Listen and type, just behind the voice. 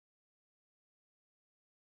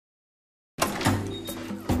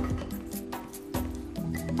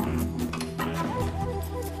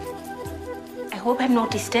hope I'm not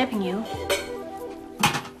disturbing you.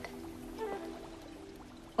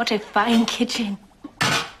 What a fine kitchen.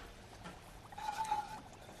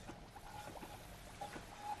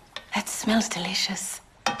 That smells delicious.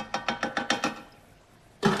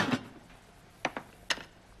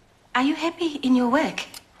 Are you happy in your work?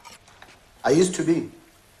 I used to be,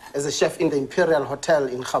 as a chef in the Imperial Hotel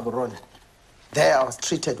in Gaborone. There I was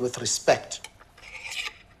treated with respect.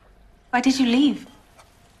 Why did you leave?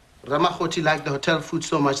 Ramakoti liked the hotel food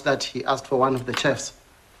so much that he asked for one of the chefs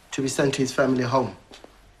to be sent to his family home.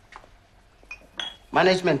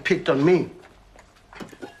 Management picked on me.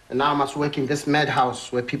 And now I must work in this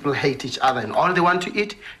madhouse where people hate each other and all they want to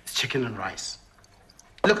eat is chicken and rice.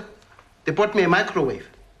 Look, they bought me a microwave.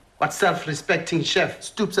 What self-respecting chef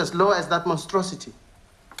stoops as low as that monstrosity?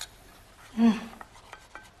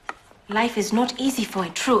 Life is not easy for a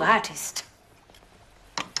true artist.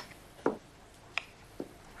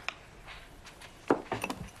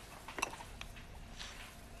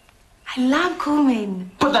 I love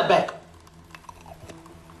cumin. Put that back.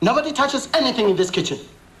 Nobody touches anything in this kitchen.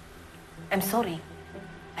 I'm sorry.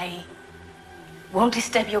 I won't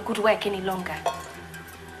disturb your good work any longer.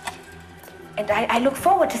 And I look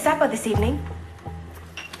forward to supper this evening.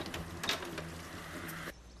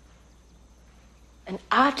 An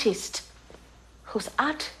artist whose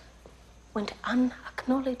art went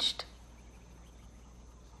unacknowledged.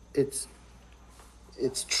 It's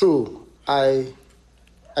true. I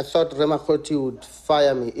thought Ramakoti would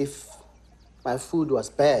fire me if my food was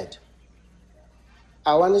bad.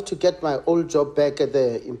 I wanted to get my old job back at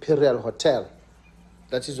the Imperial Hotel.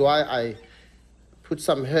 That is why I put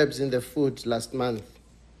some herbs in the food last month.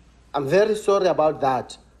 I'm very sorry about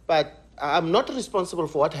that, but I'm not responsible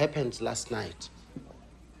for what happened last night.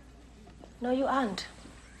 No, you aren't.